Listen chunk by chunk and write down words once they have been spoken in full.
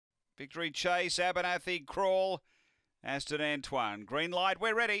Victory Chase, Abernathy, Crawl, Aston Antoine. Green light,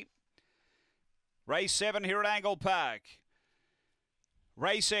 we're ready. Race 7 here at Angle Park.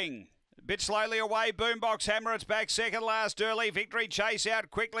 Racing. A bit slowly away, Boombox Hammer, it's back second last early. Victory Chase out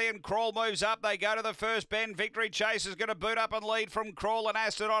quickly and Crawl moves up. They go to the first bend. Victory Chase is going to boot up and lead from Crawl and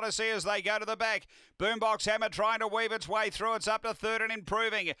Aston Odyssey as they go to the back. Boombox Hammer trying to weave its way through. It's up to third and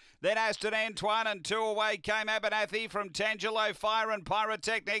improving. Then Aston Antoine, and 2 away came Abernathy from Tangelo Fire and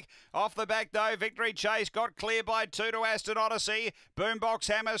Pyrotechnic. Off the back though, Victory Chase got clear by 2 to Aston Odyssey. Boombox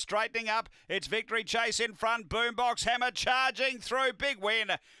Hammer straightening up. It's Victory Chase in front. Boombox Hammer charging through. Big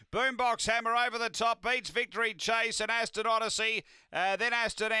win. Boombox Hammer over the top, beats Victory Chase and Aston Odyssey. Then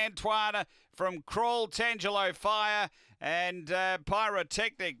Aston Antoine from Crawl, Tangelo Fire and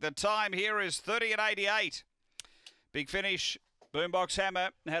Pyrotechnic. The time here is 30:88. Big finish. Boombox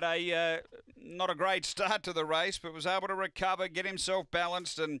Hammer had a not a great start to the race, but was able to recover, get himself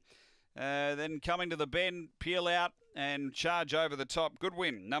balanced, and then coming to the bend, peel out and charge over the top. Good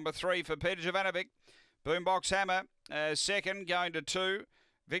win. Number 3 for Peter Jovanovic. Boombox Hammer second, going to 2.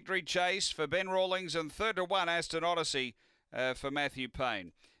 Victory Chase for Ben Rawlings, and 3rd to 1 Aston Odyssey for Matthew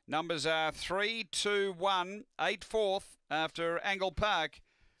Payne. Numbers are 3, 2, 1, 8 4th after Angle Park,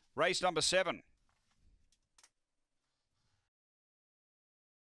 race number 7.